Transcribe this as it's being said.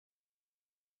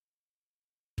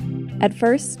At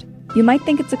first, you might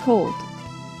think it's a cold,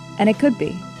 and it could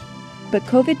be, but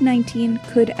COVID-19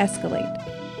 could escalate.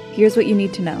 Here's what you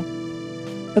need to know.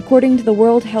 According to the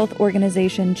World Health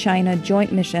Organization China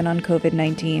Joint Mission on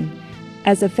COVID-19,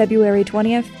 as of February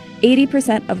 20th,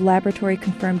 80% of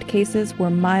laboratory-confirmed cases were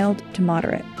mild to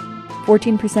moderate,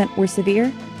 14% were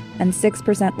severe, and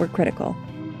 6% were critical.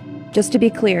 Just to be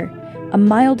clear, a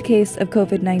mild case of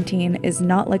COVID-19 is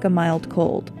not like a mild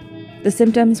cold. The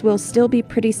symptoms will still be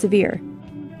pretty severe.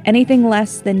 Anything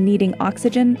less than needing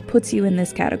oxygen puts you in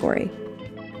this category.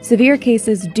 Severe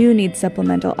cases do need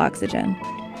supplemental oxygen,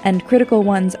 and critical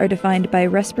ones are defined by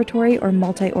respiratory or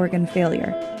multi-organ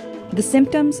failure. The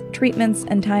symptoms, treatments,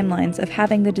 and timelines of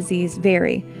having the disease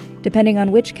vary, depending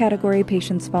on which category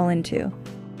patients fall into.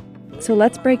 So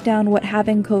let's break down what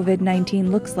having COVID-19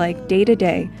 looks like day to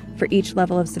day for each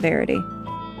level of severity.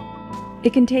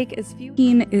 It can take as few.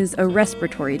 Is a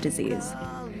respiratory disease.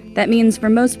 That means for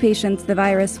most patients, the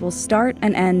virus will start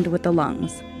and end with the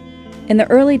lungs. In the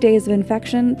early days of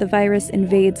infection, the virus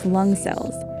invades lung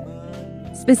cells.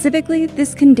 Specifically,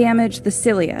 this can damage the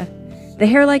cilia, the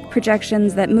hair-like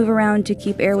projections that move around to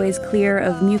keep airways clear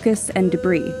of mucus and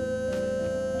debris.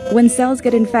 When cells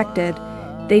get infected,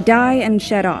 they die and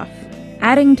shed off,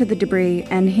 adding to the debris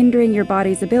and hindering your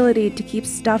body's ability to keep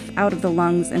stuff out of the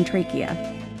lungs and trachea.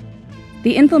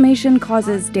 The inflammation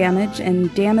causes damage,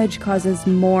 and damage causes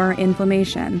more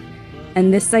inflammation,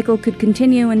 and this cycle could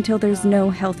continue until there's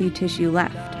no healthy tissue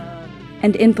left.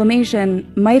 And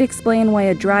inflammation might explain why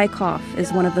a dry cough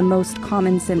is one of the most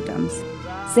common symptoms.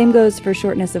 Same goes for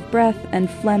shortness of breath and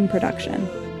phlegm production.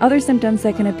 Other symptoms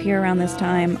that can appear around this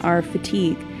time are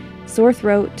fatigue, sore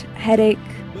throat, headache,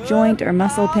 joint or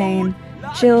muscle pain,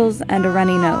 chills, and a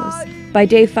runny nose. By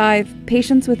day 5,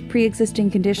 patients with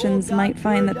pre-existing conditions might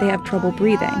find that they have trouble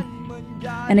breathing,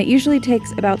 and it usually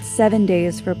takes about 7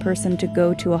 days for a person to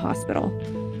go to a hospital.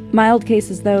 Mild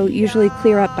cases, though, usually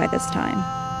clear up by this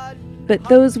time. But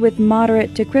those with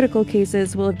moderate to critical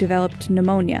cases will have developed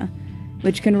pneumonia,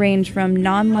 which can range from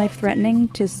non-life-threatening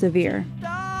to severe.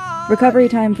 Recovery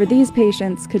time for these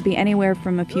patients could be anywhere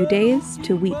from a few days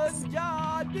to weeks.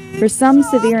 For some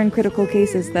severe and critical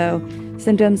cases, though,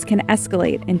 symptoms can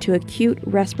escalate into acute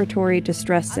respiratory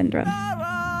distress syndrome.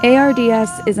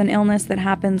 ARDS is an illness that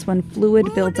happens when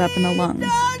fluid builds up in the lungs.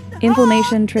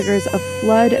 Inflammation triggers a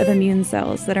flood of immune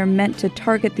cells that are meant to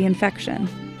target the infection.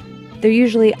 They're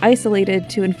usually isolated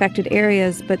to infected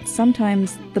areas, but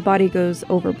sometimes the body goes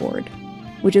overboard,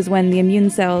 which is when the immune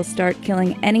cells start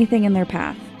killing anything in their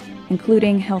path,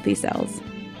 including healthy cells.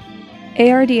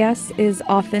 ARDS is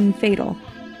often fatal.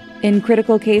 In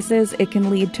critical cases, it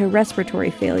can lead to respiratory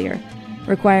failure,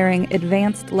 requiring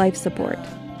advanced life support,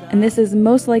 and this is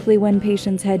most likely when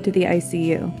patients head to the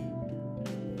ICU.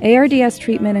 ARDS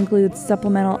treatment includes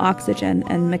supplemental oxygen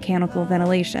and mechanical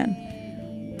ventilation.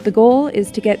 The goal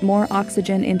is to get more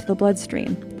oxygen into the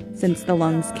bloodstream, since the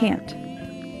lungs can't.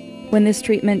 When this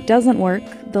treatment doesn't work,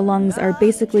 the lungs are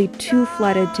basically too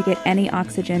flooded to get any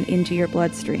oxygen into your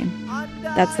bloodstream.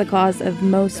 That's the cause of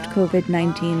most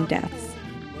COVID-19 deaths.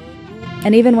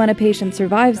 And even when a patient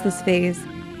survives this phase,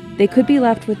 they could be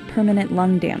left with permanent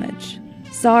lung damage.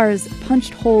 SARS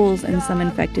punched holes in some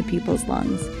infected people's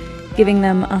lungs, giving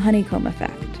them a honeycomb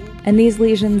effect. And these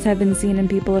lesions have been seen in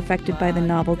people affected by the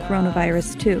novel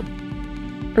coronavirus too.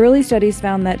 Early studies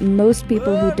found that most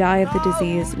people who die of the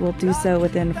disease will do so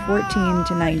within 14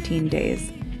 to 19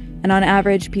 days. And on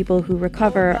average, people who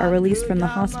recover are released from the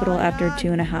hospital after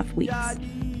 2.5 weeks.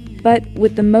 But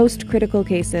with the most critical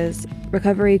cases,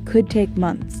 recovery could take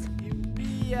months.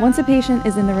 Once a patient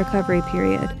is in the recovery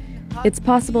period, it's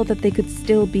possible that they could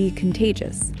still be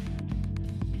contagious.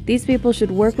 These people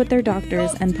should work with their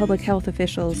doctors and public health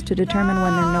officials to determine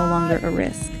when they're no longer a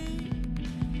risk.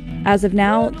 As of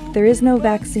now, there is no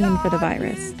vaccine for the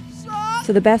virus,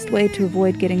 so the best way to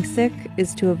avoid getting sick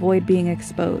is to avoid being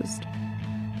exposed.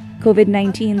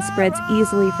 COVID-19 spreads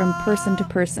easily from person to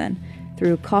person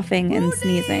through coughing and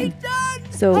sneezing,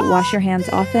 so wash your hands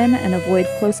often and avoid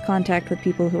close contact with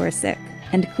people who are sick,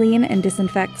 and clean and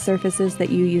disinfect surfaces that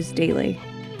you use daily.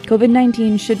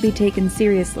 COVID-19 should be taken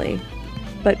seriously,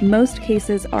 but most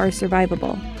cases are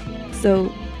survivable,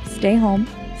 so stay home,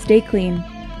 stay clean,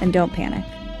 and don't panic.